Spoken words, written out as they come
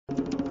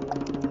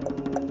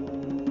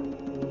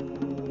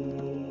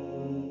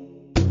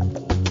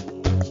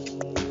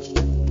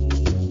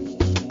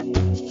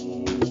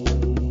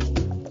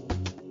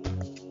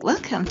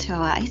welcome to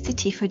our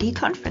ICT4D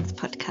conference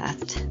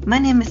podcast. My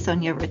name is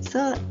Sonia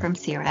Ritzel from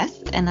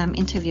CRS, and I'm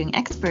interviewing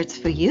experts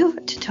for you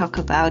to talk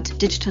about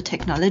digital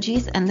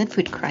technologies and the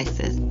food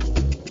crisis.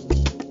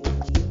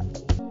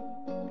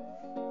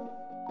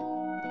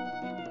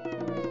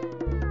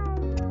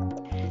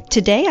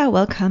 Today, I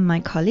welcome my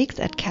colleagues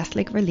at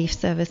Catholic Relief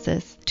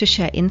Services to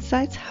share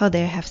insights how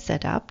they have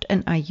set up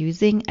and are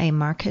using a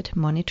market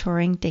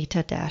monitoring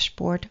data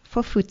dashboard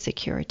for food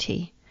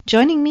security.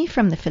 Joining me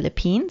from the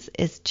Philippines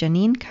is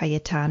Janine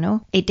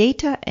Cayetano, a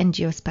data and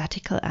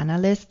geospatial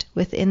analyst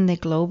within the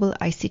global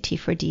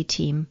ICT4D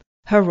team.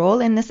 Her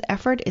role in this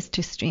effort is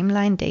to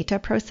streamline data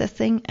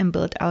processing and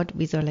build out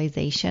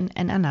visualization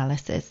and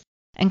analysis.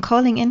 And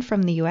calling in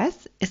from the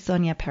US is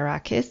Sonia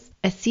Perakis,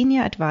 a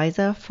senior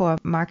advisor for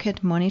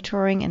market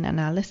monitoring and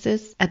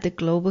analysis at the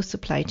Global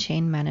Supply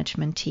Chain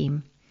Management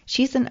team.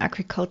 She's an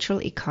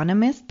agricultural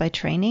economist by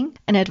training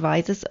and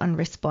advises on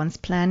response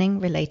planning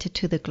related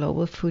to the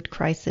global food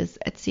crisis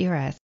at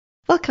CRS.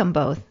 Welcome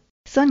both.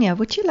 Sonia,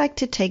 would you like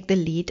to take the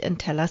lead and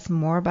tell us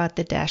more about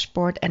the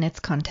dashboard and its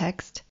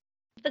context?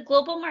 The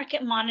Global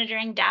Market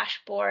Monitoring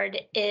Dashboard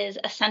is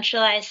a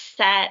centralized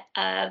set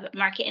of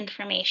market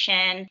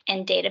information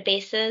and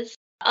databases,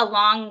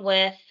 along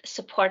with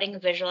supporting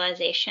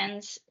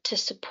visualizations to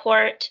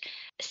support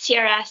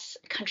CRS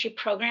country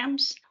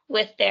programs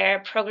with their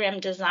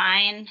program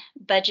design,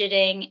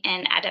 budgeting,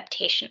 and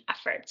adaptation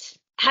efforts.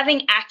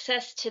 Having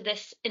access to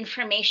this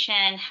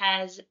information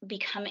has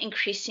become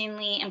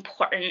increasingly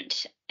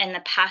important in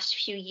the past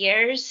few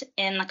years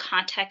in the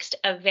context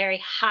of very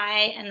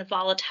high and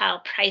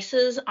volatile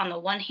prices on the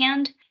one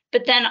hand,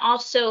 but then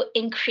also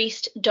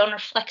increased donor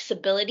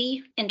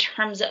flexibility in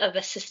terms of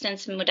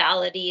assistance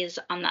modalities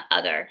on the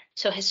other.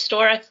 So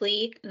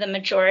historically, the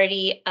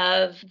majority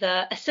of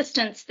the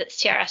assistance that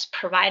CRS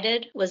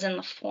provided was in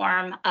the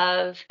form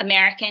of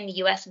American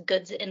U.S.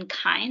 goods in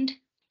kind.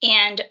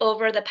 And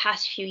over the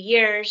past few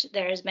years,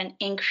 there has been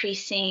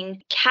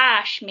increasing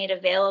cash made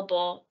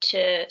available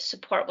to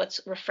support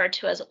what's referred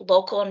to as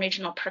local and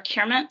regional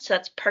procurement. So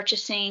that's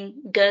purchasing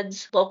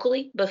goods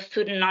locally, both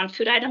food and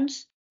non-food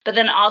items, but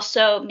then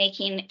also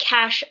making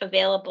cash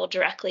available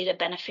directly to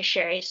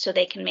beneficiaries so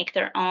they can make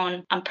their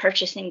own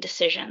purchasing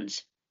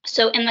decisions.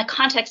 So in the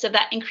context of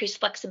that increased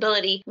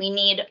flexibility, we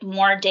need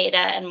more data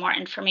and more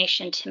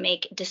information to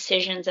make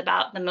decisions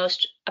about the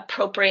most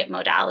appropriate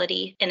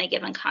modality in a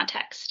given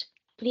context.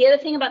 The other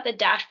thing about the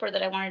dashboard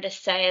that I wanted to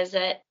say is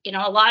that,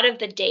 a lot of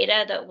the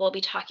data that we'll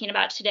be talking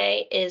about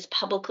today is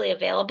publicly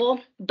available,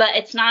 but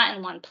it's not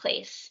in one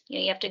place.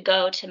 You have to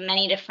go to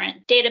many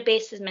different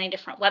databases, many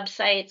different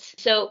websites.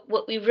 So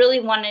what we really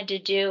wanted to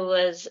do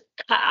was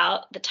cut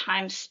out the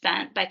time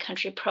spent by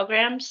country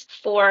programs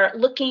for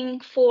looking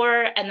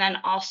for and then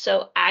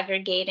also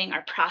aggregating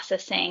or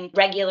processing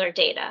regular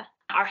data.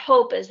 Our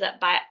hope is that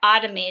by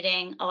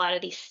automating a lot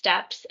of these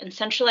steps and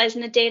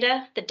centralizing the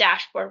data, the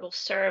dashboard will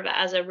serve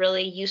as a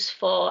really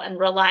useful and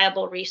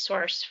reliable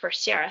resource for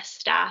CRS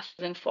staff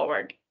moving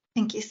forward.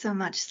 Thank you so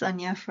much,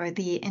 Sonia, for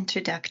the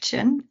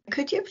introduction.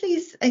 Could you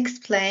please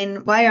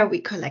explain why are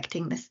we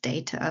collecting this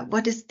data?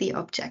 What is the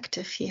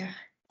objective here?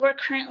 We're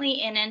currently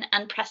in an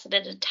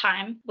unprecedented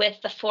time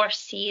with the 4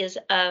 C's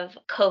of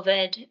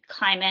COVID,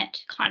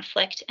 climate,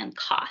 conflict, and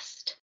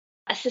cost.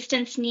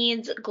 Assistance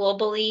needs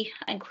globally,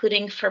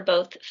 including for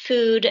both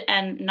food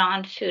and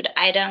non-food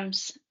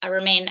items,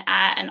 remain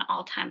at an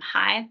all-time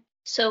high.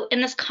 So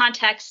in this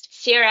context,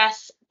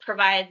 CRS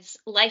provides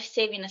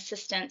life-saving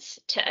assistance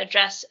to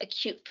address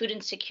acute food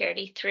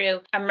insecurity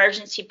through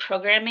emergency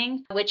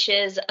programming, which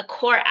is a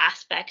core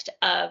aspect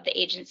of the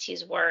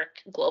agency's work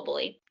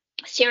globally.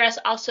 CRS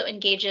also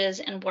engages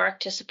in work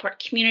to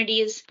support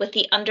communities with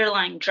the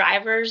underlying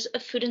drivers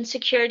of food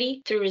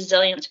insecurity through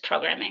resilience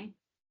programming.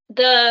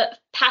 The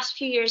past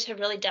few years have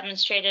really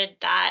demonstrated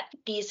that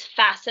these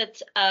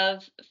facets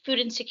of food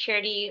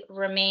insecurity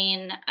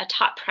remain a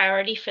top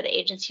priority for the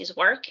agency's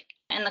work.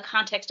 In the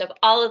context of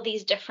all of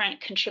these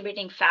different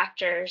contributing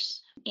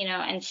factors,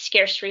 and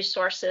scarce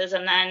resources,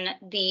 and then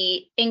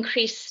the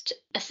increased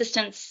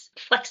assistance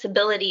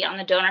flexibility on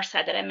the donor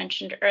side that I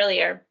mentioned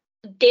earlier,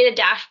 data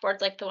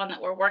dashboards like the one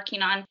that we're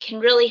working on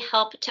can really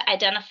help to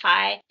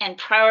identify and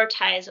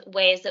prioritize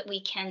ways that we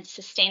can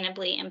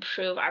sustainably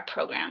improve our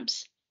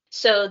programs.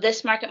 So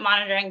this market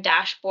monitoring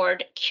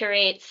dashboard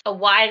curates a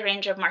wide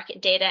range of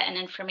market data and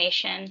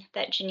information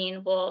that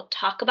Janine will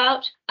talk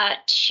about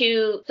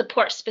to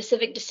support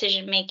specific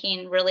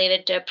decision-making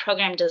related to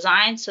program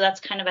design. So that's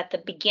kind of at the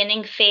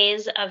beginning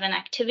phase of an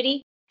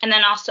activity. And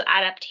then also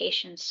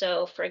adaptation.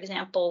 So for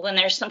example, when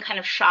there's some kind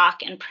of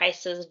shock and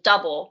prices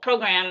double,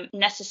 program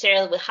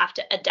necessarily will have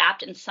to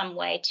adapt in some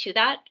way to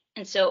that.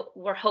 And so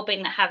we're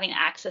hoping that having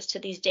access to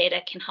these data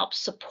can help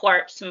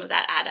support some of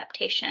that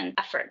adaptation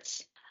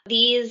efforts.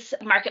 These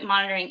market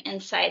monitoring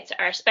insights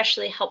are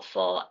especially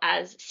helpful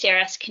as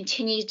CRS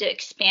continues to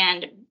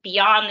expand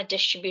beyond the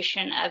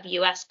distribution of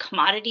U.S.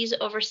 commodities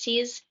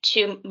overseas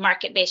to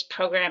market-based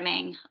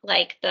programming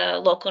like the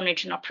local and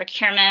regional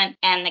procurement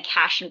and the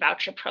cash and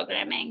voucher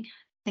programming.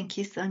 Thank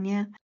you,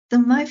 Sonia. So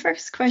my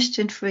first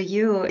question for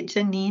you,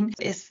 Janine,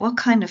 is what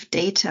kind of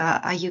data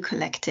are you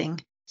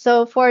collecting?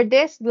 So for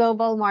this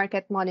global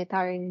market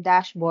monitoring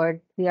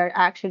dashboard, we are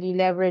actually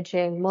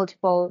leveraging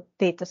multiple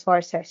data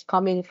sources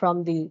coming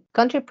from the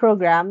country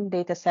program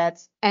data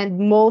sets and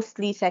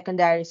mostly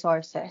secondary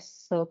sources.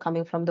 So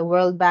coming from the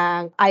World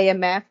Bank,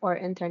 IMF or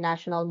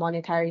International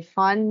Monetary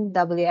Fund,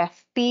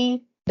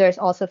 WFP. There's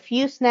also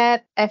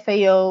FuseNet,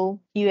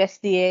 FAO,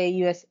 USDA,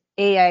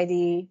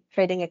 USAID,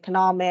 Trading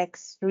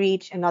Economics,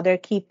 REACH, and other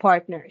key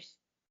partners.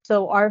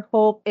 So our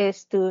hope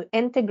is to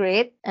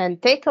integrate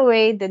and take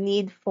away the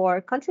need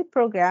for country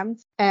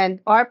programs and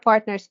our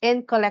partners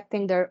in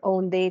collecting their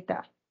own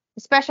data,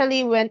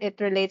 especially when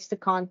it relates to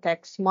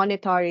context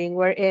monitoring,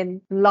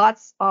 wherein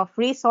lots of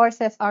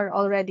resources are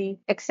already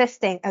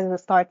existing as a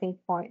starting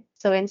point.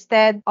 So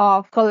instead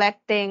of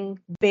collecting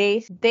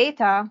base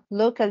data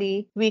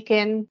locally, we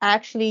can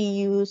actually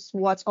use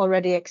what's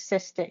already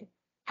existing.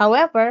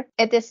 However,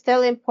 it is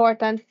still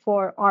important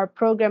for our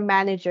program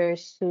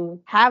managers to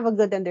have a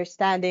good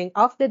understanding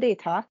of the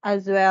data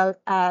as well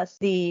as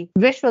the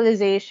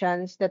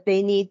visualizations that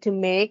they need to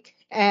make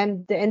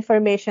and the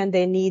information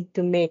they need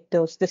to make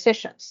those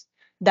decisions.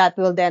 That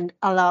will then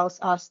allows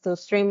us to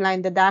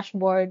streamline the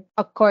dashboard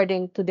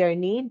according to their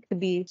need to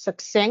be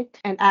succinct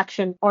and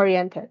action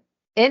oriented.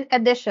 In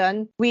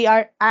addition, we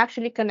are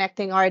actually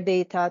connecting our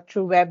data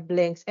through web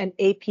links and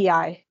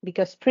API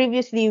because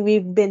previously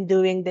we've been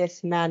doing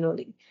this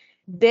manually.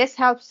 This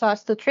helps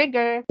us to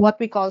trigger what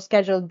we call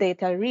scheduled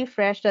data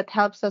refresh that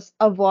helps us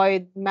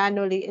avoid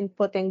manually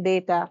inputting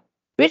data,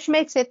 which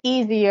makes it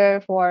easier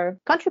for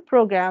country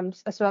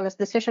programs as well as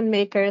decision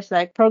makers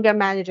like program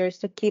managers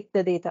to keep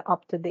the data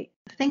up to date.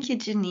 Thank you,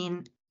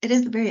 Janine. It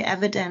is very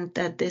evident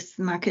that this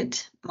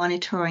market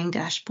monitoring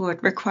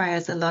dashboard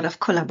requires a lot of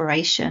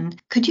collaboration.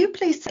 Could you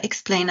please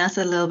explain us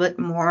a little bit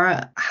more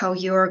how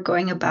you're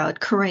going about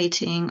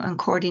curating and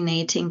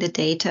coordinating the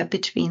data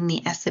between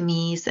the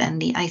SMEs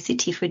and the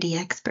ICT4D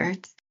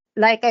experts?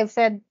 Like I've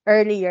said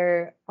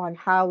earlier on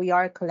how we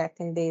are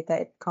collecting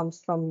data, it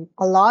comes from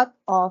a lot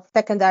of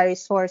secondary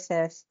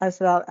sources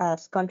as well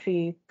as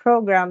country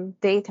program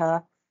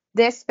data.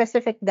 This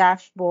specific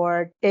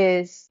dashboard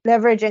is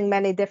leveraging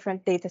many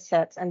different data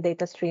sets and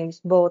data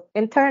streams, both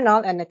internal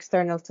and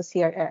external to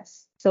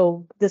CRS.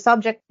 So the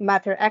subject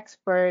matter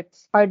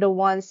experts are the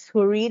ones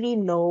who really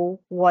know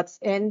what's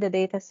in the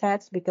data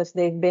sets because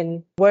they've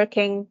been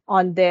working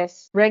on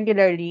this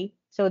regularly.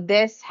 So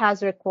this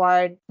has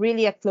required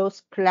really a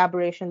close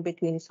collaboration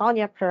between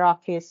Sonia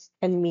Perakis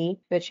and me,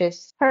 which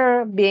is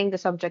her being the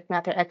subject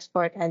matter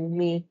expert and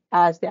me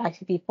as the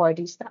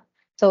ICT4D staff.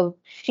 So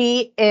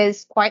she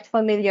is quite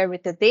familiar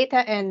with the data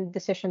and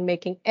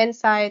decision-making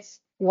insights,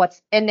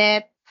 what's in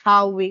it,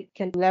 how we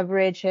can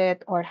leverage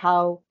it, or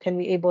how can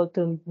we able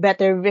to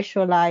better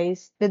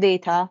visualize the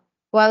data.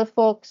 While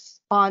folks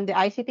on the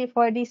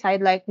ICT4D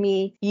side, like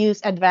me, use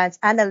advanced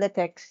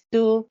analytics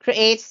to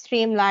create,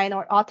 streamline,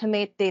 or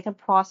automate data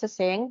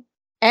processing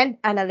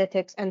and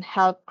analytics and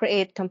help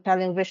create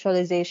compelling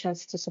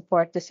visualizations to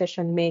support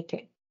decision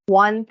making.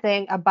 One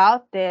thing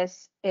about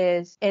this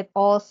is it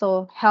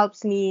also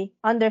helps me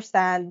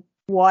understand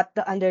what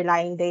the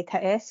underlying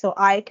data is so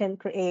I can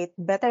create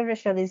better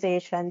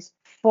visualizations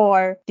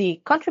for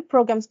the country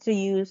programs to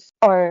use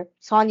or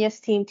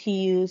Sonia's team to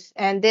use.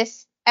 And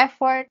this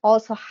effort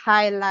also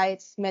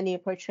highlights many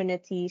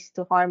opportunities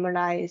to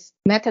harmonize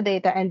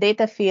metadata and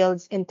data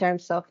fields in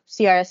terms of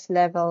CRS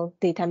level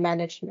data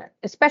management,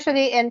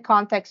 especially in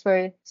contexts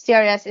where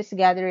CRS is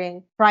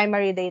gathering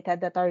primary data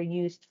that are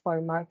used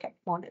for market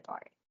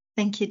monitoring.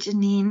 Thank you,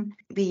 Janine.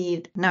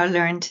 We now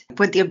learned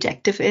what the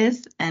objective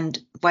is and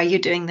why you're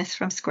doing this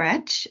from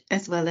scratch,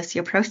 as well as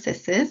your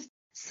processes.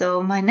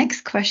 So my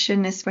next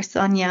question is for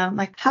Sonia.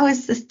 How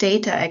is this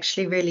data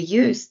actually really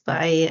used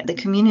by the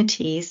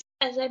communities?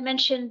 As I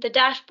mentioned, the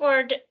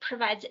dashboard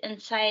provides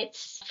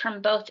insights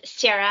from both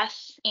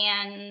CRS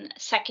and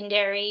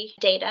secondary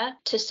data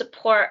to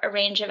support a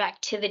range of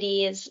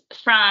activities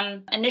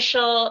from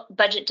initial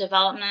budget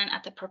development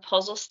at the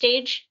proposal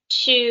stage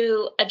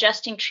to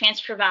adjusting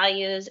transfer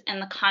values in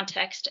the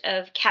context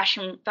of cash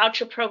and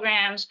voucher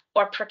programs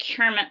or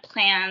procurement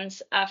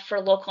plans for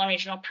local and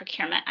regional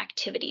procurement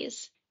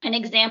activities. An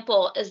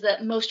example is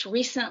that most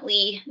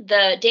recently,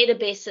 the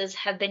databases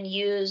have been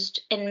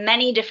used in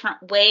many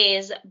different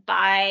ways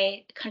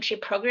by country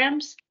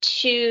programs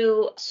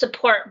to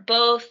support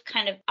both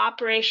kind of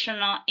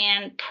operational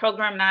and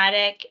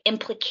programmatic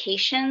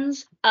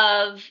implications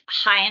of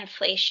high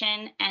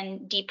inflation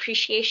and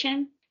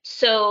depreciation.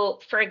 So,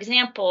 for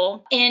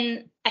example,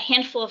 in a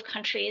handful of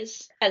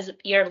countries, as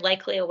you're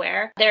likely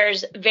aware,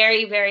 there's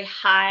very, very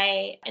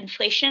high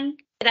inflation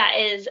that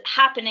is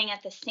happening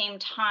at the same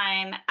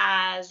time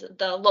as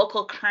the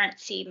local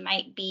currency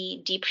might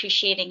be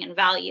depreciating in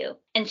value.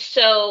 And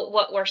so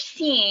what we're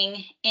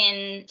seeing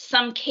in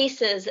some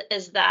cases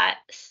is that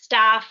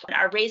staff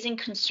are raising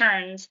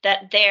concerns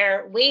that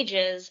their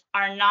wages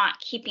are not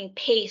keeping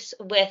pace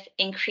with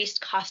increased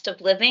cost of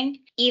living,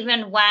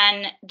 even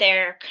when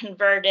they're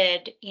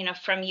converted,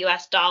 from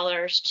US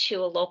dollars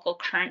to a local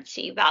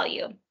currency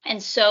value.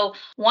 And so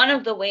one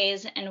of the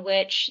ways in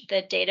which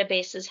the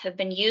databases have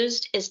been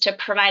used is to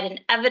provide an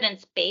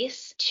evidence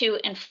base to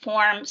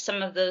inform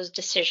some of those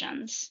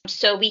decisions.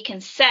 So we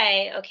can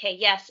say, okay,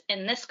 yes,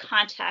 in this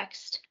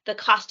context, the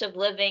cost of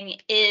living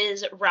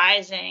is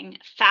rising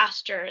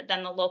faster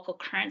than the local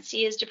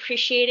currency is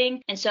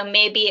depreciating. And so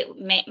maybe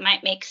it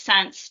might make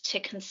sense to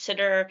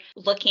consider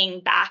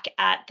looking back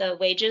at the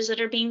wages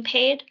that are being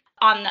paid.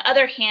 On the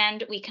other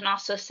hand, we can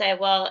also say,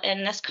 well,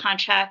 in this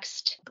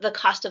context, the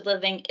cost of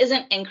living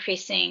isn't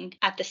increasing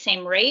at the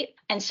same rate.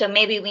 And so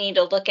maybe we need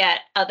to look at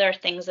other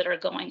things that are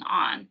going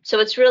on. So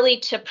it's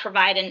really to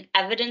provide an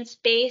evidence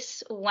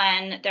base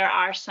when there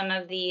are some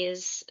of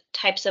these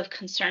types of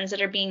concerns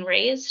that are being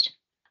raised.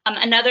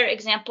 Another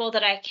example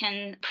that I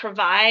can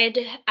provide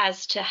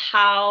as to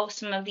how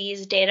some of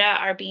these data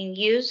are being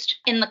used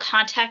in the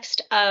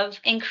context of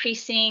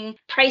increasing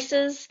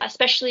prices,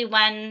 especially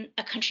when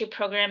a country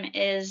program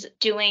is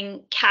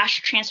doing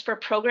cash transfer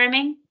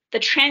programming. The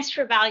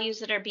transfer values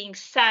that are being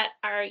set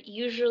are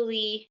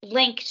usually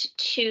linked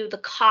to the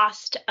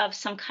cost of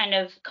some kind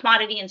of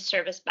commodity and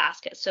service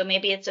basket. So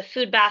maybe it's a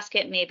food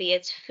basket, maybe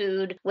it's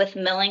food with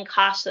milling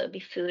costs, so it would be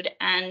food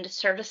and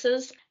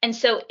services. And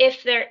so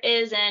if there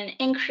is an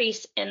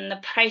increase in the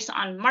price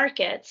on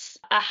markets,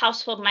 a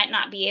household might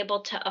not be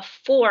able to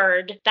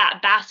afford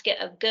that basket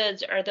of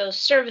goods or those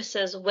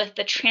services with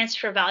the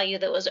transfer value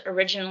that was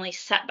originally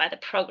set by the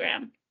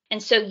program.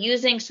 And so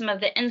using some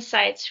of the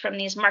insights from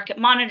these market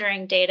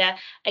monitoring data,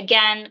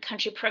 again,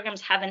 country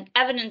programs have an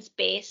evidence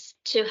base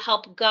to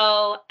help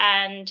go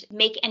and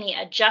make any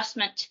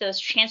adjustment to those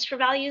transfer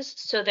values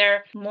so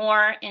they're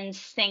more in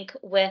sync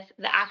with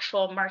the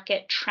actual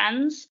market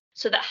trends,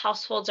 so that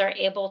households are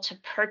able to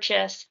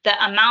purchase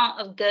the amount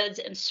of goods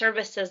and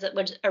services that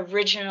was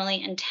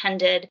originally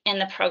intended in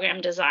the program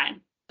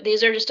design.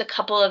 These are just a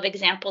couple of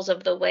examples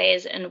of the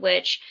ways in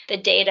which the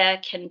data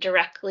can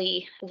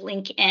directly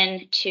link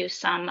in to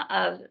some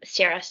of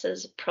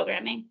CRS's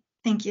programming.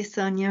 Thank you,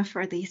 Sonia,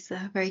 for these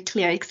very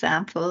clear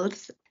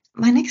examples.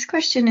 My next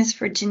question is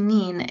for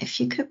Janine. If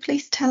you could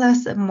please tell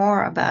us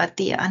more about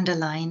the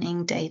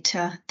underlying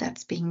data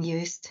that's being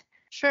used.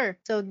 Sure.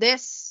 So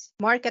this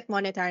market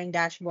monitoring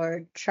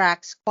dashboard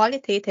tracks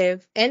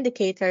qualitative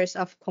indicators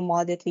of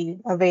commodity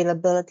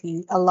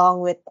availability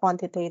along with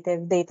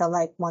quantitative data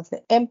like monthly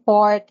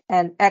import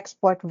and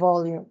export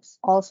volumes,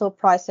 also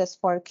prices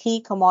for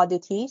key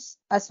commodities,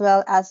 as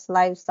well as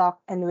livestock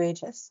and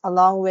wages,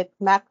 along with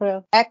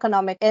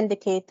macroeconomic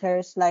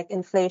indicators like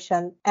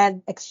inflation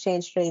and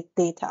exchange rate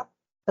data.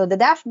 So the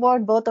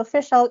dashboard, both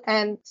official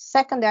and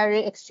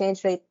secondary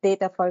exchange rate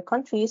data for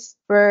countries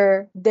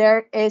where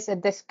there is a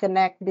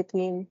disconnect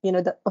between,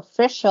 the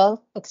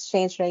official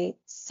exchange rate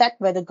set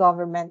by the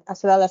government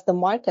as well as the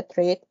market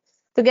rate.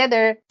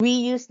 Together, we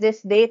use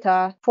this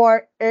data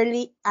for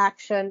early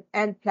action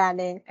and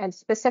planning and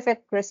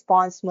specific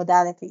response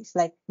modalities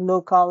like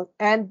local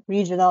and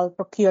regional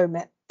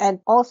procurement and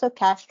also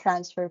cash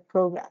transfer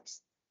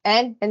programs,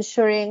 and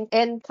ensuring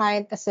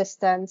in-kind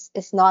assistance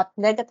is not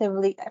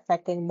negatively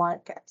affecting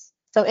markets.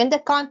 So in the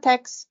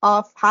context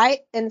of high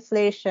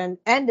inflation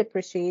and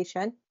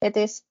depreciation, it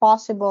is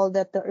possible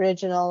that the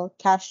original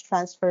cash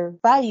transfer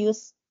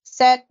values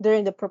set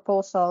during the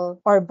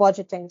proposal or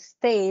budgeting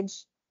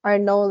stage are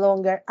no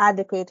longer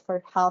adequate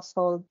for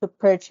household to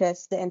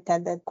purchase the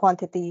intended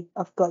quantity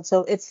of goods. So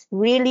it's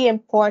really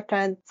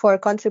important for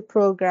country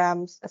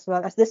programs as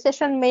well as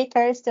decision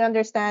makers to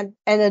understand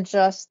and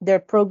adjust their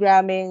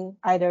programming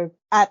either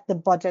at the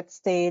budget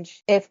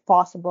stage, if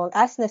possible,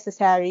 as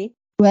necessary,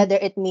 whether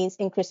it means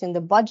increasing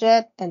the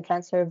budget and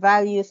transfer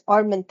values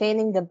or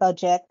maintaining the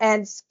budget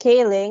and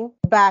scaling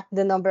back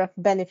the number of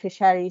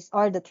beneficiaries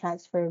or the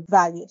transfer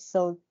values.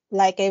 So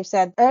like I've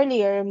said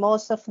earlier,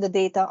 most of the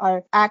data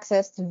are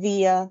accessed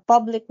via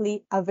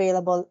publicly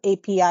available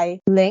API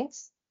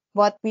links,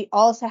 but we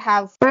also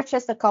have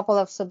purchased a couple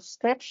of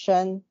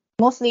subscriptions.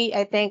 Mostly,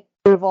 I think,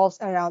 revolves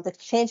around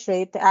exchange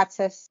rate to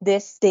access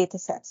these data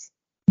sets.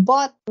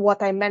 But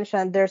what I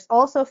mentioned, there's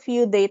also a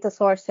few data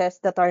sources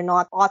that are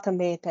not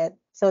automated.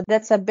 So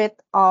that's a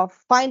bit of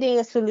finding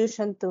a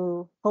solution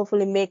to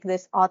hopefully make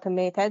this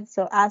automated.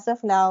 So as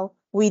of now,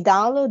 we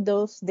download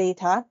those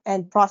data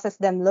and process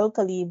them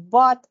locally,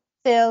 but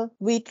still,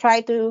 we try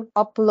to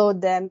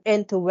upload them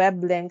into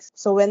web links.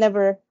 So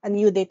whenever a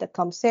new data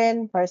comes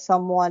in or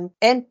someone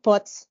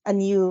inputs a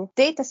new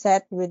data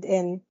set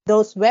within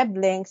those web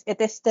links, it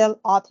is still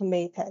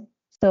automated.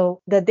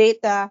 So the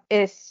data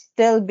is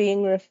still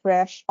being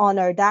refreshed on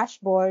our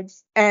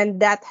dashboards, and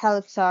that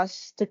helps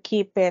us to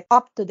keep it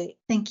up to date.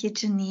 Thank you,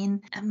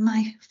 Janine. And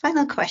my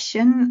final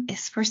question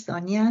is for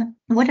Sonia.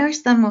 What are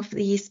some of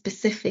the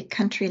specific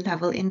country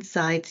level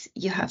insights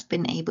you have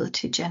been able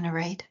to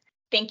generate?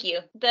 Thank you.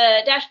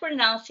 The dashboard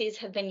analyses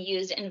have been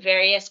used in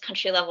various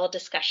country-level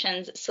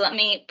discussions, so let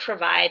me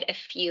provide a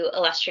few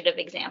illustrative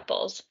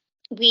examples.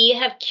 We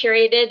have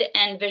curated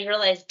and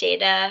visualized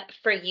data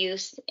for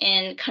use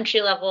in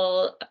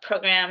country-level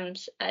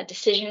programs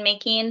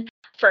decision-making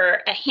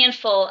for a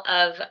handful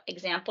of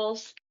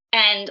examples.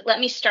 And let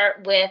me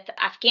start with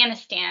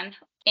Afghanistan.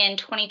 In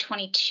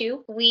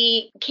 2022,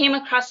 we came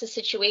across a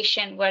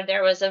situation where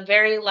there was a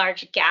very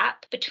large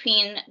gap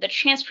between the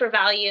transfer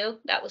value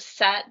that was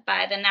set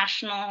by the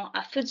National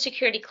Food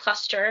Security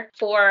Cluster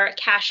for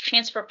cash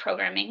transfer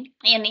programming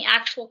and the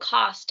actual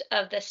cost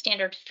of the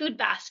standard food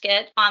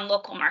basket on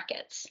local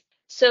markets.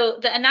 So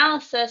the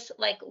analysis,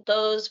 like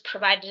those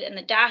provided in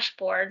the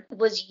dashboard,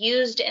 was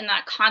used in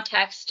that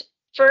context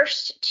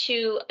first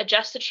to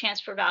adjust the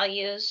transfer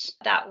values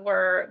that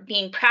were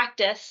being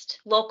practiced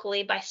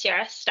locally by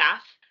CRS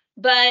staff.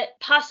 But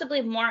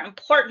possibly more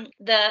important,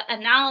 the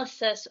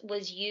analysis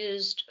was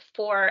used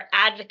for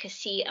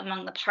advocacy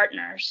among the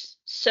partners.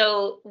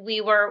 So we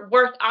were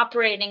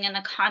operating in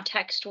a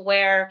context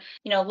where,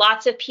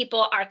 lots of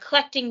people are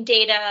collecting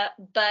data,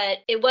 but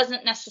it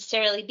wasn't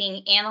necessarily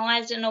being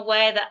analyzed in a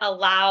way that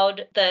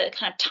allowed the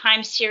kind of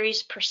time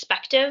series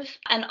perspective,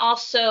 and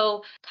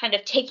also kind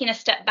of taking a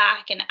step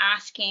back and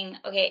asking,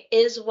 okay,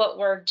 is what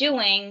we're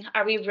doing,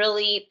 are we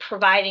really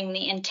providing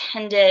the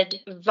intended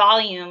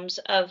volumes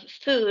of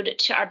food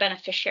to our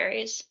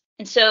beneficiaries?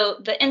 And so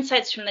the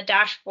insights from the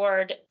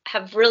dashboard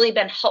have really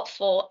been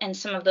helpful in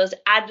some of those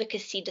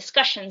advocacy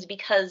discussions,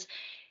 because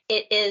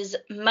it is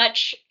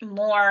much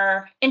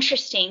more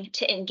interesting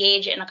to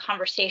engage in a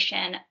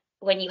conversation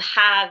when you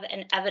have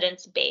an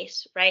evidence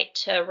base, right,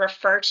 to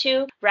refer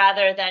to,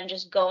 rather than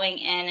just going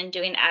in and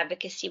doing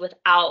advocacy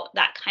without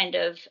that kind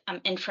of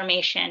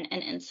information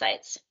and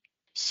insights.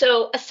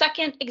 So a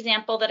second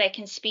example that I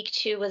can speak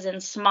to was in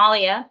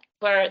Somalia,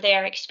 where they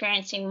are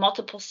experiencing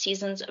multiple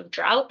seasons of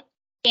drought.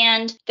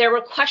 And there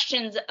were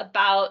questions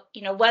about,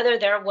 whether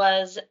there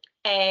was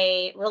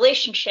a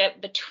relationship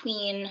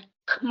between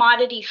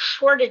commodity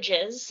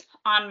shortages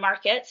on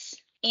markets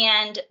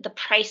and the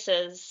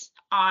prices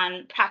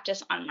on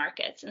practice on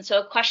markets. And so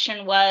a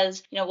question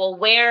was,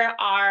 where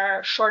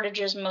are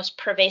shortages most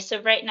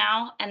pervasive right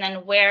now? And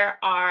then where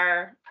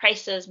are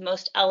prices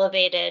most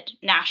elevated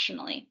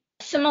nationally?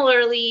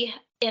 Similarly,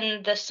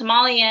 in the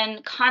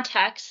Somalian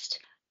context,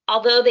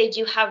 although they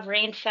do have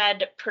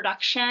rain-fed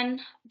production,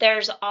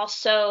 there's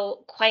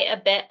also quite a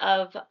bit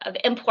of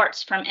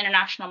imports from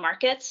international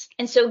markets.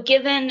 And so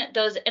given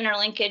those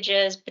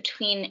interlinkages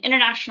between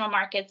international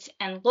markets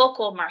and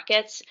local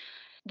markets,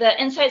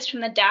 the insights from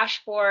the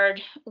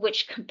dashboard,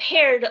 which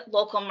compared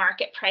local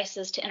market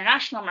prices to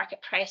international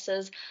market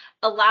prices,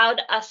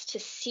 allowed us to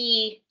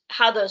see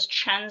how those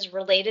trends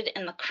related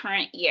in the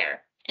current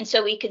year. And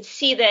so we could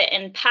see that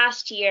in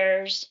past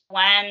years,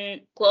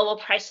 when global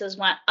prices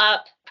went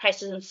up,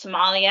 prices in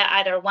Somalia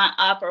either went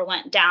up or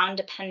went down,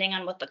 depending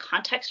on what the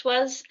context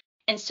was.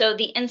 And so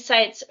the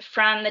insights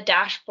from the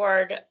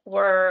dashboard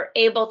were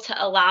able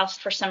to allow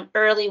for some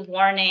early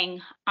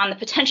warning on the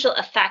potential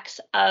effects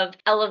of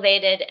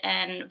elevated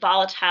and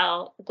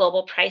volatile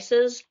global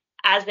prices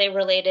as they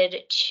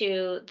related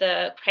to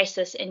the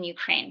crisis in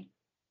Ukraine.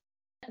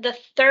 The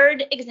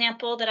third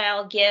example that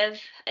I'll give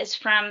is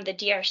from the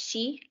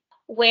DRC,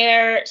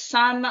 where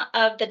some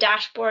of the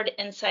dashboard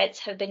insights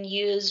have been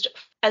used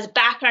as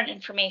background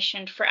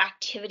information for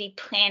activity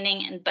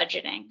planning and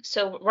budgeting.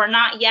 So we're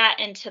not yet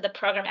into the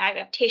program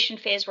adaptation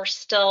phase, we're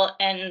still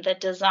in the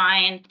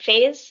design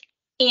phase.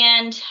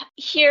 And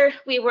here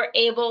we were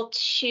able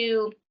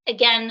to,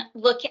 again,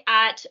 look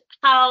at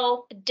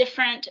how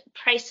different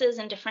prices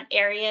in different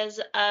areas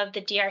of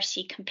the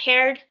DRC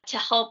compared to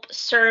help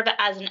serve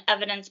as an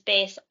evidence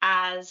base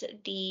as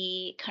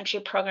the country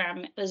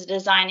program was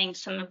designing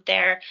some of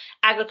their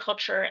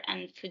agriculture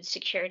and food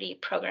security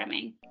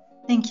programming.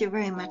 Thank you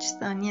very much,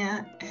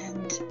 Sonia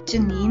and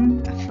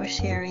Janine, for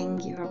sharing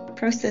your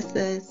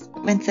processes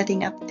when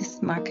setting up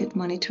this market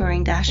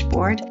monitoring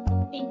dashboard.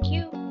 Thank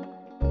you.